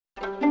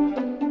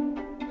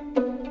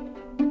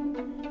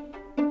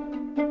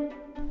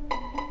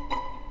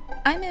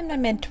in my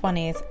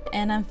mid-20s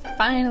and I'm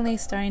finally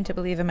starting to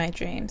believe in my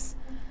dreams.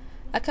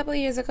 A couple of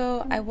years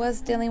ago, I was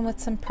dealing with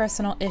some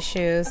personal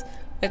issues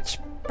which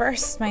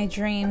burst my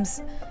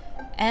dreams,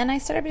 and I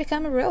started to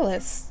become a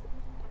realist.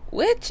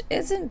 Which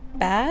isn't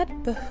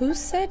bad, but who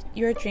said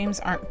your dreams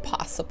aren't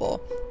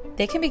possible?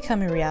 They can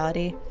become a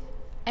reality.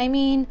 I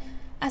mean,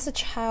 as a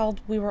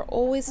child, we were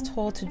always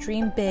told to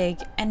dream big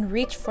and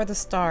reach for the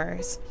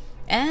stars.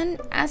 And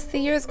as the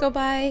years go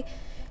by,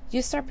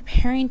 you start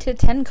preparing to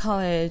attend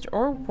college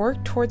or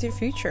work towards your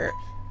future.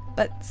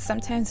 But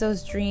sometimes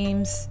those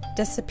dreams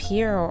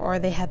disappear or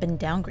they have been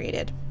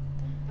downgraded.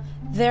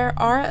 There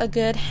are a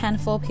good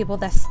handful of people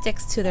that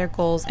sticks to their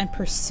goals and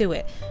pursue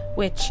it,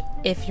 which,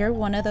 if you're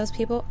one of those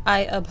people,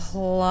 I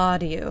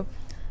applaud you.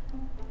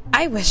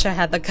 I wish I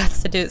had the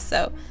guts to do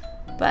so,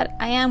 but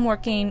I am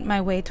working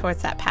my way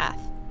towards that path.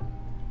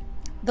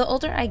 The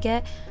older I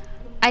get,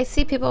 I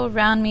see people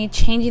around me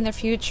changing their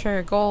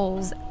future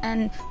goals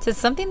and to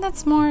something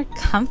that's more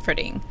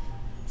comforting,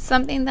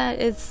 something that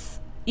is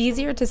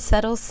easier to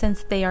settle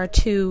since they are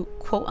too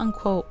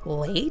quote-unquote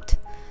late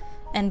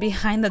and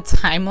behind the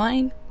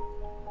timeline.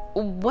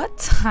 What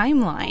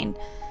timeline?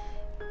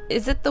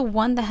 Is it the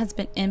one that has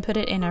been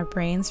inputted in our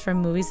brains from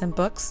movies and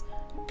books?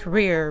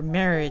 Career,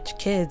 marriage,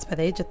 kids by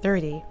the age of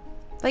 30.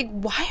 Like,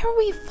 why are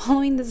we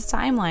following this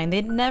timeline?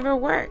 They'd never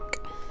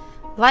work.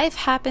 Life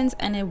happens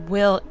and it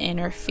will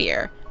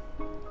interfere.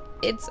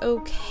 It's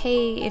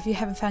okay if you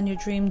haven't found your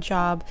dream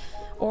job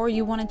or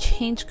you want to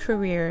change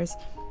careers.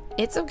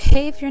 It's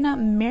okay if you're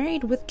not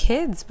married with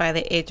kids by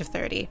the age of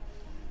 30.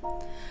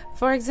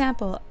 For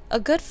example, a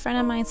good friend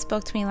of mine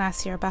spoke to me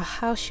last year about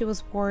how she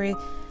was worried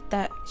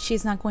that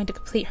she's not going to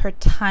complete her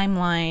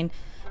timeline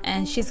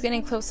and she's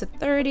getting close to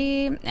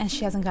 30 and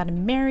she hasn't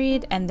gotten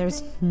married and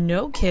there's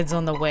no kids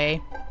on the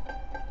way.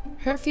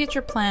 Her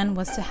future plan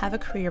was to have a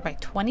career by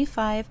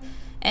 25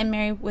 and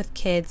marry with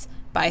kids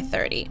by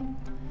 30.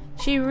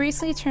 She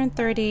recently turned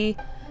 30,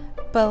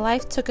 but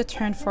life took a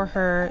turn for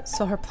her,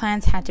 so her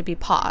plans had to be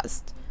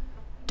paused.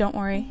 Don't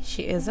worry,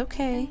 she is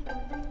okay.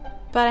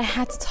 But I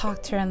had to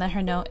talk to her and let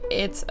her know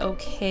it's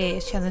okay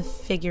if she hasn't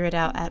figured it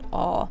out at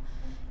all.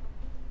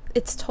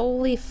 It's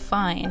totally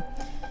fine.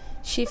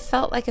 She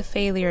felt like a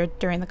failure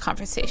during the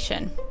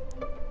conversation.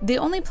 The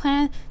only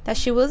plan that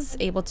she was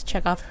able to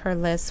check off her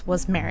list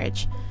was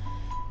marriage.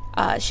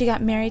 She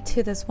got married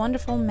to this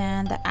wonderful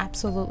man that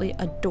absolutely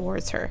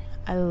adores her.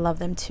 I love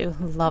them too.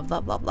 Love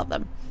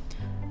them.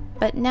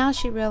 But now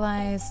she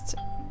realized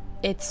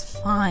it's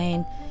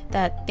fine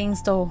that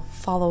things don't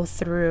follow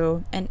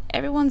through and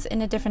everyone's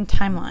in a different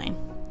timeline.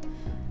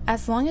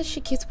 As long as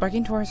she keeps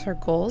working towards her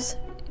goals,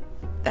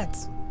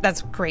 that's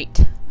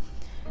great.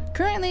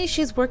 Currently,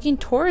 she's working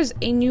towards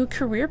a new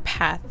career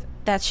path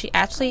that she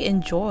actually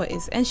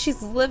enjoys, and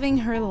she's living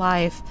her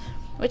life,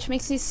 which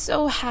makes me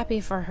so happy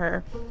for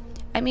her.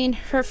 I mean,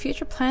 her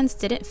future plans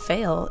didn't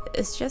fail,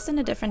 it's just in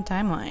a different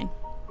timeline.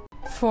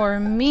 For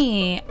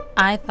me,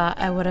 I thought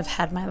I would have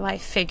had my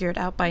life figured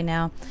out by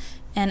now,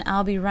 and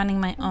I'll be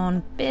running my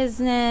own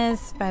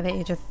business by the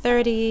age of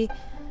 30.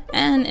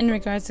 And in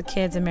regards to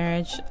kids and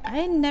marriage,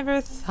 I never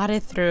thought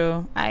it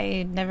through.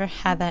 I never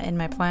had that in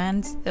my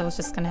plans. It was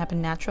just going to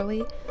happen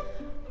naturally.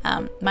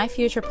 My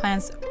future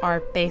plans are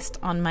based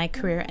on my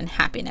career and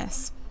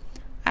happiness.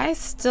 I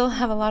still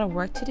have a lot of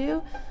work to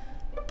do,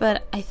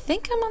 but I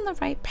think I'm on the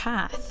right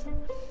path.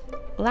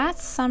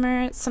 Last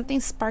summer,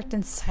 something sparked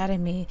inside of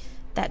me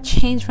that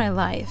changed my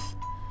life.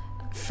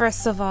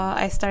 First of all,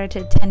 I started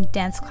to attend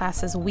dance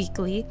classes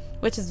weekly,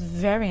 which is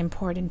very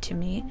important to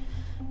me.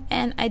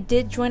 And I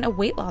did join a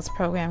weight loss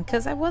program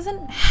because I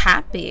wasn't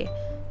happy.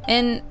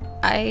 And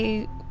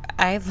I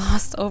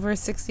lost over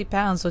 60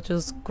 pounds, which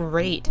was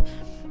great.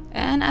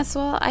 And as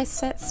well, I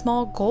set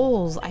small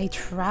goals. I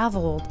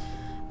traveled.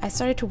 I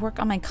started to work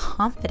on my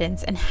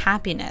confidence and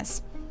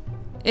happiness.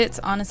 It's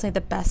honestly the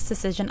best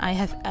decision I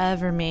have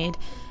ever made.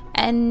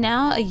 And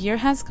now a year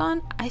has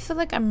gone, I feel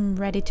like I'm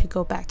ready to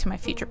go back to my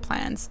future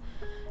plans.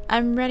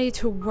 I'm ready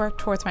to work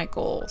towards my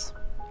goals.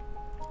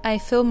 I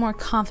feel more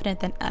confident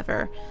than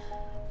ever.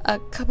 A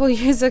couple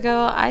years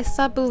ago, I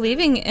stopped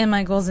believing in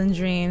my goals and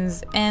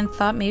dreams and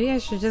thought maybe I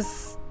should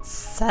just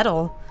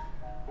settle.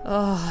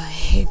 Oh, I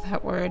hate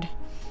that word.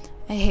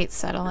 I hate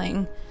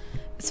settling.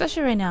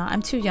 Especially right now,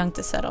 I'm too young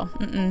to settle.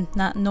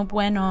 No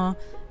bueno.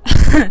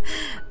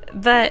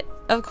 But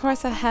of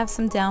course I have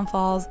some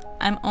downfalls.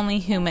 I'm only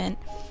human.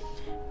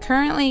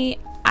 Currently,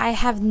 I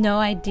have no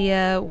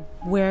idea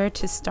where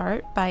to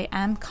start, but I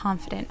am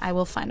confident I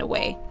will find a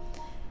way.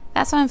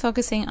 That's why I'm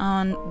focusing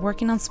on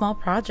working on small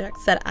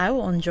projects that I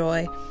will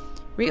enjoy.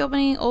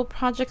 Reopening old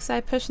projects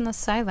I pushed on the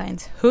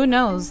sidelines. Who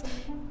knows?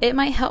 It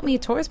might help me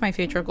towards my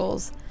future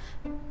goals.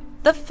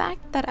 The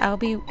fact that I'll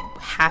be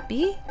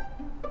happy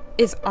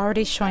is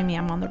already showing me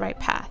I'm on the right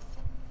path.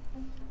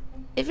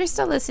 If you're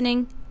still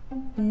listening,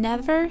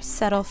 never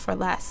settle for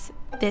less.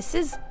 This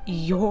is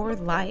your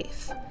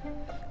life.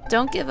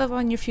 Don't give up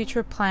on your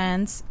future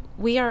plans.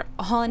 We are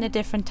all in a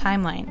different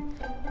timeline.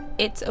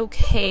 It's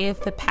okay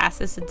if the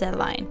past is a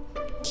deadline.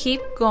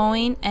 Keep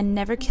going and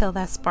never kill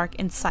that spark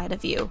inside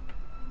of you.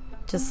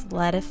 Just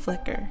let it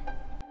flicker.